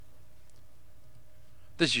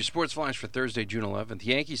This is your Sports Flash for Thursday, June 11th.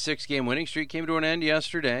 Yankees' 6-game winning streak came to an end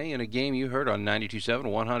yesterday in a game you heard on 92.7,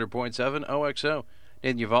 100.7 WOXO.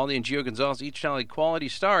 Nathan Eovaldi and Gio Gonzalez each tallied quality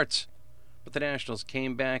starts, but the Nationals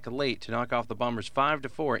came back late to knock off the Bombers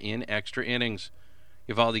 5-4 in extra innings.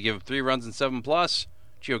 Eovaldi gave up 3 runs and 7+.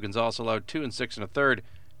 Gio Gonzalez allowed 2 and 6 1/3.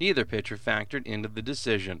 Neither pitcher factored into the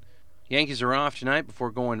decision. Yankees are off tonight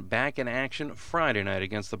before going back in action Friday night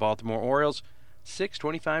against the Baltimore Orioles.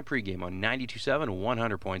 6:25 pregame on 92.7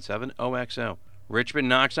 100.7 OXO. Richmond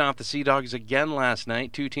knocks off the Sea Dogs again last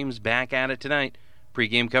night. 2 teams back at it tonight.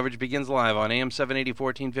 Pregame coverage begins live on AM 780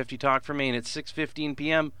 1450 Talk for Maine at 6:15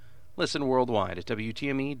 p.m. Listen worldwide at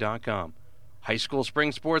WTME.com. High school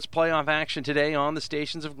spring sports playoff action today on the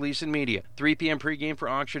stations of Gleason Media. 3 p.m. pregame for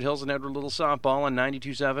Oxford Hills and Edward Little softball on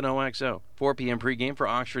 92.7 OXO. 4 p.m. pregame for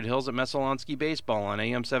Oxford Hills at Messalonsky baseball on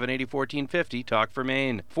AM 780 1450 Talk for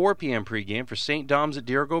Maine. 4 p.m. pregame for St. Dom's at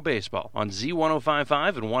Dirigo baseball on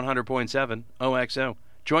Z1055 and 100.7 OXO.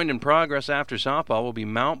 Joined in progress after softball will be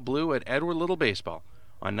Mount Blue at Edward Little baseball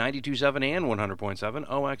on 92.7 and 100.7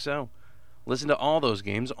 OXO. Listen to all those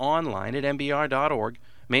games online at mbr.org,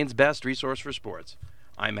 Maine's best resource for sports.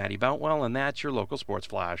 I'm Matty Boutwell, and that's your local Sports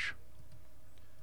Flash.